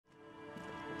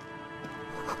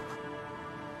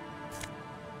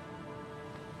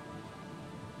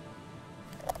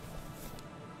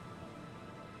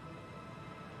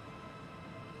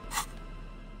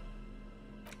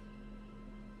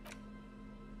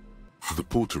The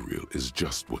porter reel is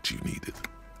just what you needed.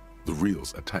 The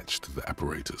reel's attached to the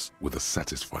apparatus with a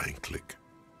satisfying click.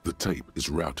 The tape is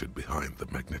routed behind the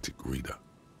magnetic reader.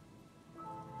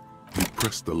 You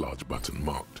press the large button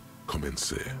marked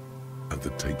Commencer, and the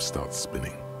tape starts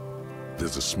spinning.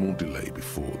 There's a small delay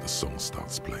before the song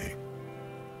starts playing.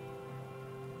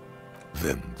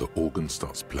 Then the organ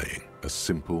starts playing a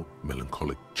simple,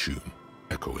 melancholic tune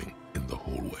echoing in the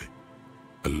hallway.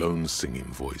 A lone singing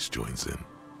voice joins in,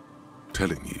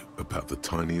 telling you about the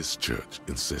tiniest church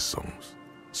in Cessons,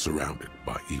 surrounded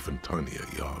by even tinier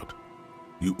yard.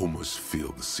 You almost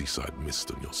feel the seaside mist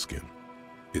on your skin.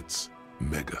 It's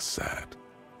mega sad.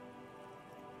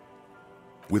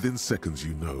 Within seconds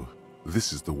you know,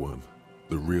 this is the one,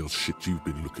 the real shit you've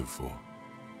been looking for.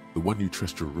 The one you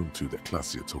trust your room to that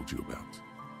Claudia told you about.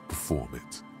 Perform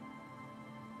it.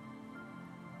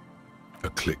 A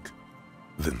click,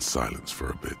 then silence for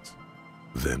a bit.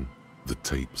 Then the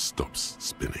tape stops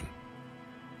spinning.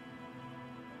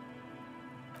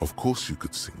 Of course you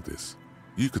could sing this.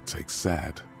 You could take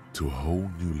sad to a whole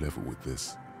new level with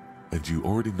this. And you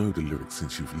already know the lyrics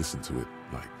since you've listened to it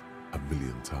like a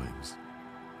million times.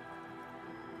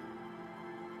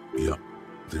 Yup,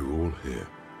 they're all here.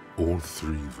 All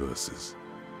 3 verses.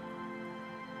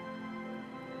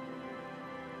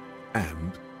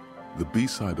 And the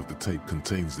B-side of the tape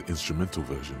contains the instrumental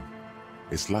version.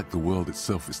 It's like the world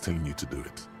itself is telling you to do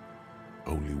it.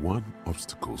 Only one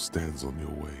obstacle stands on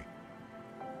your way.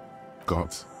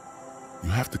 Gart. You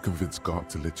have to convince Gart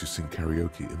to let you sing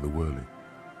karaoke in the whirling.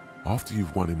 After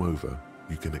you've won him over,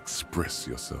 you can express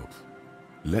yourself.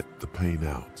 Let the pain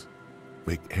out.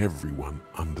 Make everyone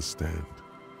understand.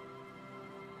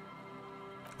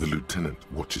 The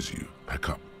lieutenant watches you pack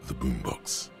up the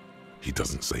boombox. He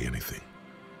doesn't say anything.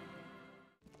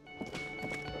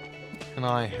 Can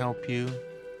I help you?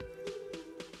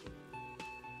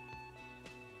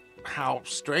 How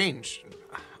strange.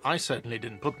 I certainly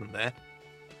didn't put them there.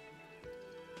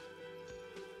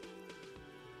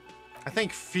 I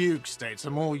think fugue states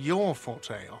are more your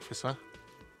forte, officer.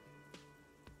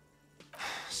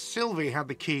 Sylvie had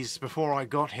the keys before I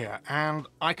got here, and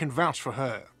I can vouch for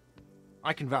her.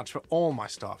 I can vouch for all my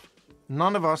staff.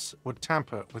 None of us would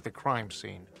tamper with the crime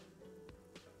scene.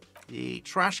 The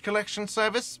trash collection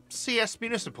service, CS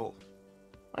Municipal.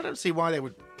 I don't see why they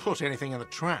would put anything in the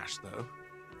trash, though.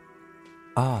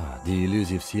 Ah, the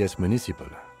elusive CS Municipal.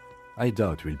 I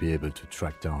doubt we'll be able to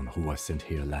track down who was sent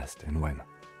here last and when.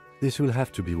 This will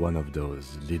have to be one of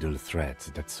those little threats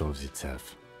that solves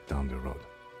itself down the road.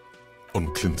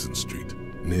 On Clinton Street,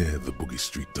 near the Boogie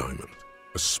Street Diamond,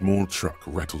 a small truck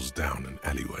rattles down an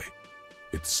alleyway.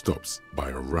 It stops by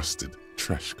a rusted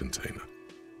trash container.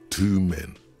 2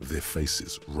 men, their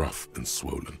faces rough and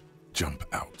swollen, jump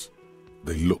out.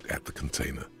 They look at the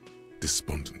container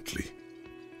despondently.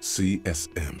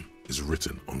 CSM is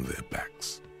written on their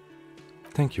backs.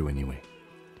 Thank you anyway.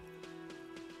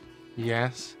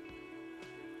 Yes?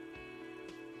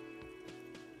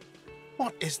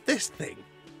 What is this thing?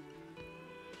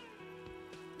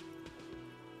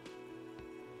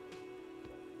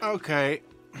 Okay,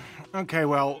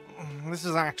 well, this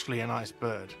is actually a nice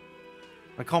bird.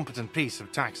 A competent piece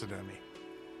of taxidermy.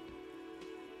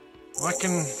 I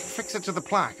can fix it to the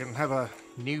plaque and have a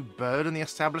new bird in the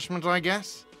establishment, I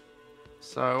guess?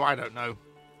 So, I don't know.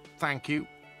 Thank you.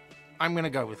 I'm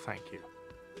gonna go with thank you.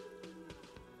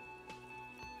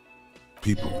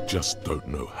 People just don't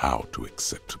know how to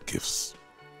accept gifts,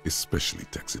 especially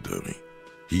taxidermy.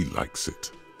 He likes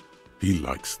it. He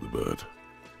likes the bird.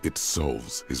 It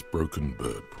solves his broken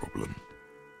bird problem.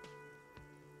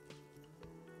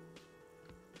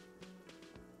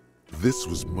 This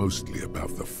was mostly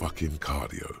about the fucking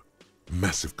cardio.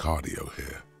 Massive cardio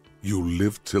here. You'll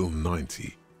live till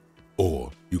 90,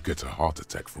 or you get a heart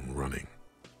attack from running.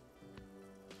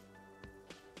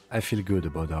 I feel good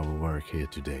about our work here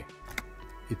today.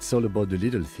 It's all about the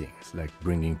little things, like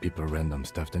bringing people random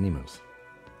stuffed animals.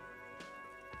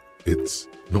 It's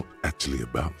not actually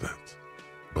about that,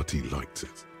 but he liked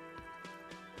it.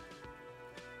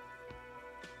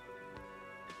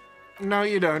 No,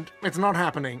 you don't. It's not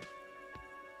happening.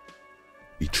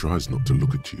 He tries not to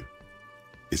look at you.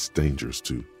 It's dangerous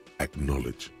to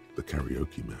acknowledge the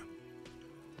karaoke man.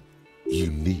 You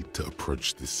need to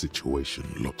approach this situation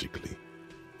logically.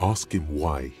 Ask him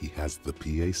why he has the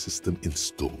PA system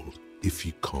installed if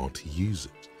you can't use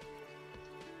it.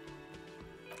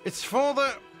 It's for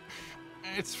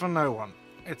no one.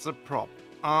 It's a prop.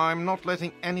 I'm not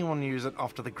letting anyone use it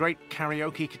after the great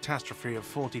karaoke catastrophe of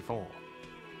 '44.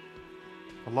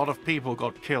 A lot of people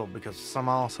got killed because some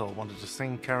arsehole wanted to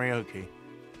sing karaoke.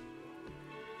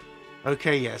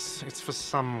 Okay, yes, it's for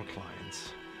some clients.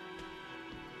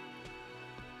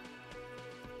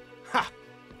 Ha!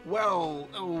 Well,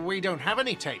 we don't have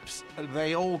any tapes.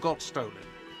 They all got stolen.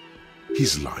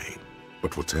 He's lying,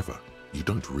 but whatever. You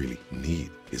don't really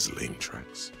need his lame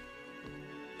tracks.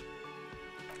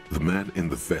 The man in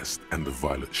the vest and the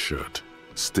violet shirt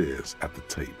stares at the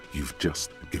tape you've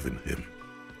just given him.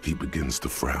 He begins to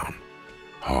frown,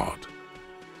 hard.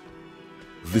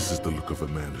 This is the look of a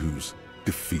man who's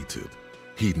defeated.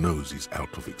 He knows he's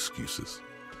out of excuses.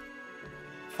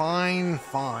 Fine,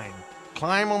 fine.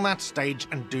 Climb on that stage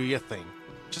and do your thing.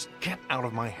 Just get out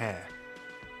of my hair.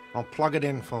 I'll plug it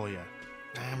in for you.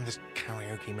 Damn this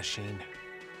karaoke machine.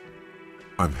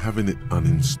 I'm having it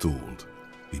uninstalled,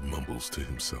 he mumbles to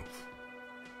himself.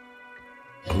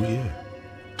 Oh yeah,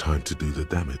 time to do the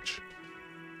damage.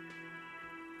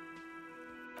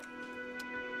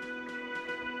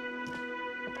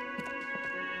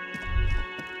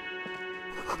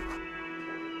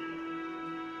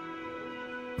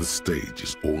 The stage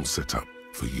is all set up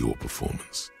for your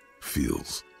performance.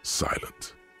 Feels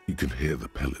silent. You can hear the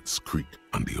pellets creak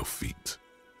under your feet.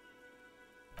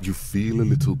 You feel a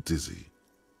little dizzy,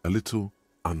 a little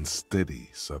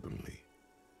unsteady suddenly.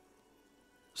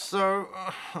 So,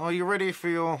 are you ready for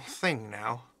your thing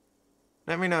now?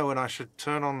 Let me know when I should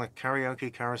turn on the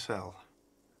karaoke carousel.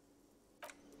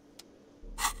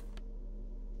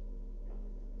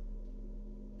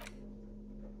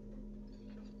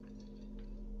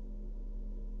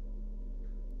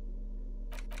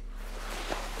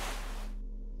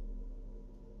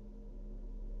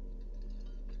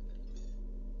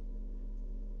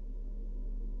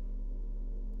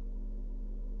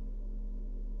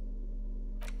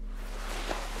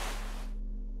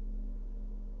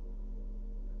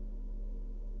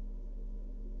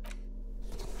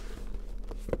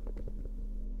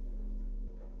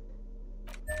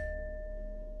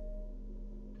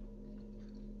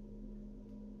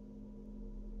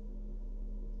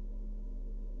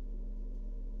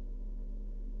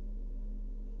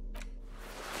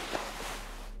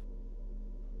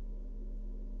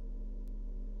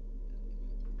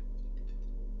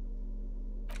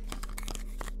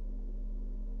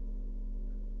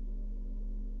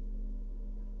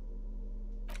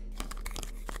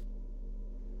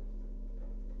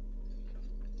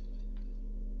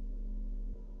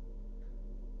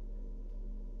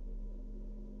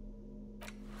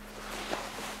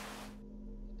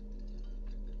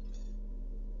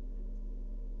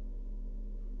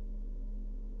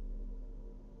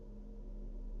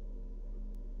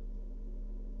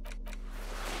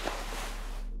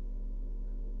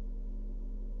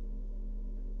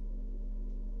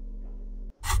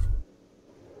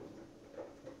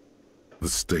 The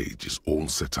stage is all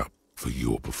set up for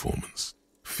your performance.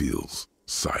 Feels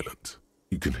silent.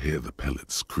 You can hear the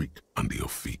pellets creak under your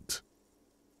feet.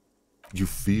 You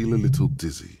feel a little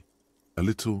dizzy, a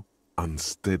little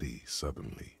unsteady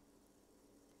suddenly.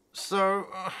 So,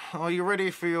 are you ready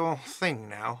for your thing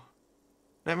now?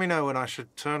 Let me know when I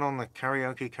should turn on the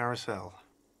karaoke carousel.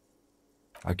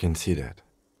 I can see that.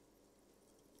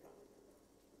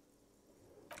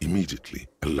 Immediately,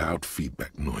 a loud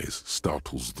feedback noise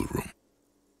startles the room.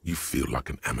 You feel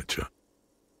like an amateur.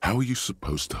 How are you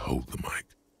supposed to hold the mic?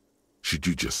 Should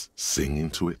you just sing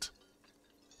into it?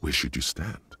 Where should you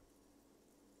stand?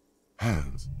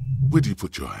 Hands. Where do you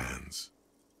put your hands?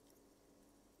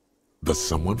 Does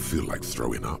someone feel like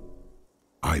throwing up?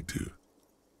 I do.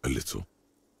 A little.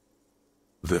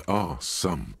 There are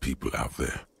some people out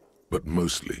there, but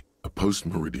mostly a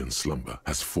post-meridian slumber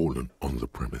has fallen on the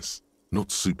premise.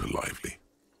 Not super lively.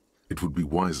 It would be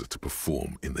wiser to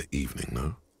perform in the evening,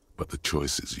 no? But the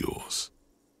choice is yours.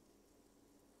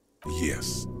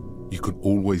 Yes, you can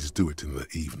always do it in the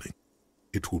evening.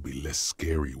 It will be less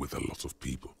scary with a lot of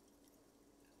people.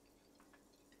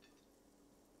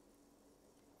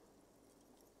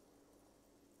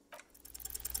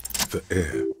 The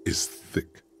air is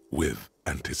thick with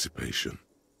anticipation.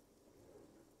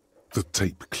 The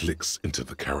tape clicks into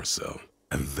the carousel,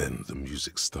 and then the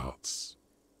music starts.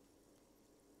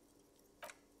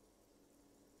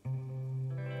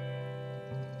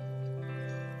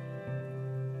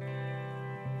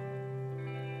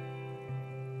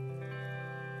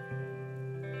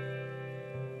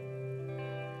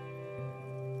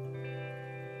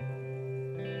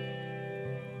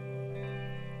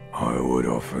 I would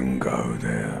often go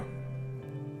there,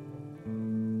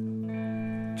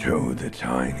 to the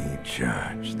tiny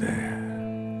church there,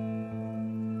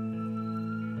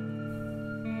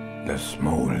 the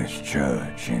smallest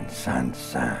church in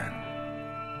Saint-Saëns.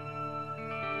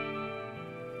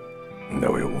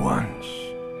 Though it once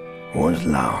was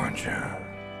larger.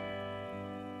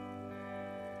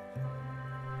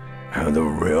 How the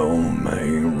realm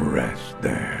may rest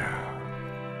there.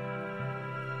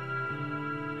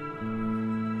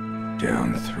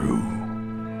 Down through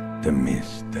the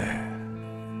mist there.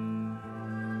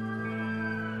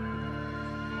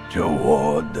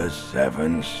 Toward the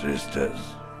Seven Sisters.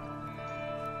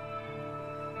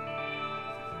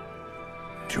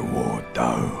 Toward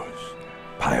those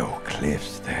pale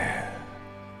cliffs there.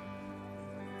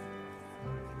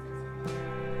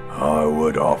 I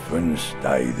would often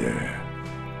stay there.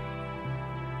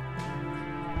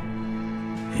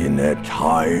 In that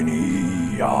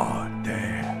tiny yard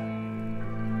there.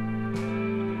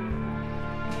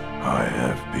 I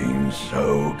have been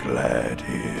so glad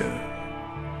here.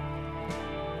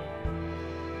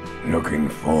 Looking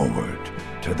forward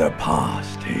to the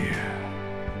past here.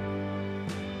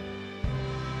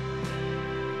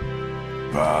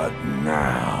 But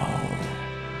now,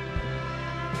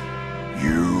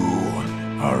 you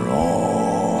are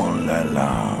all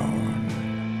alone.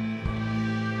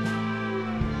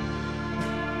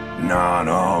 None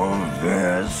of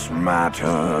this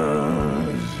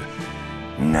matters.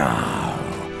 No,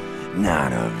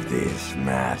 none of this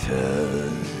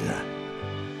matters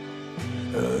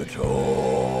at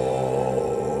all.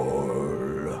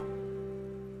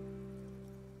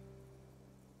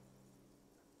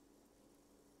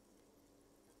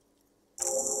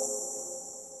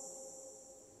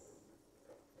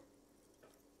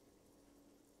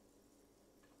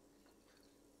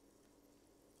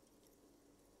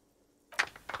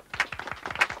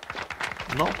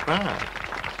 Not bad.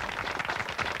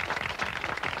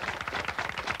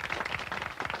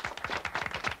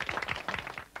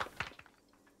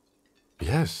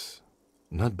 Yes,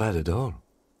 not bad at all.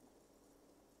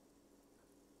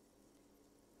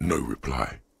 No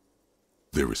reply.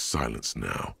 There is silence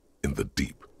now in the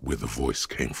deep where the voice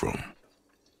came from.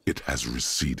 It has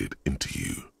receded into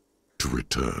you, to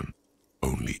return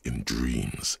only in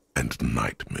dreams and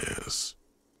nightmares.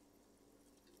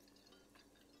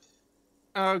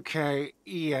 Okay,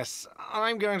 yes,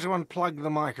 I'm going to unplug the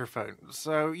microphone,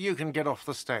 so you can get off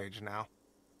the stage now.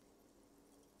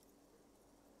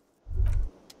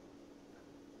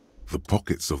 The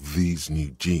pockets of these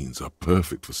new jeans are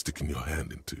perfect for sticking your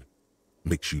hand into.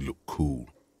 Makes you look cool,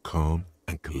 calm,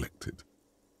 and collected.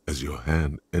 As your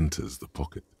hand enters the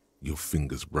pocket, your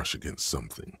fingers brush against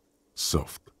something,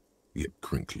 soft, yet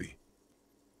crinkly.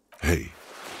 Hey,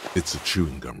 it's a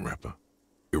chewing gum wrapper.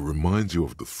 It reminds you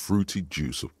of the fruity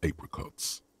juice of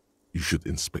apricots. You should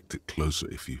inspect it closer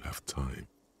if you have time.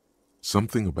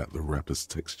 Something about the wrapper's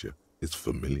texture is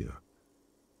familiar.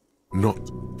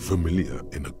 Not familiar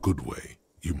in a good way,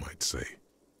 you might say.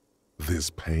 There's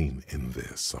pain in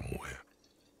there somewhere.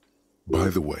 By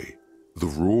the way, the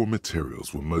raw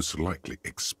materials were most likely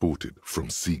exported from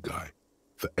Seaguy,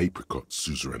 the apricot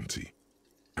suzerainty,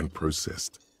 and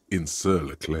processed in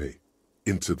sur-le-clay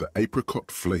into the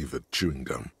apricot-flavored chewing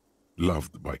gum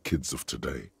loved by kids of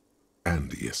today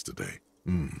and yesterday.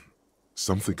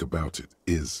 Something about it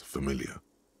is familiar,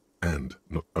 and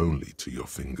not only to your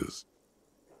fingers,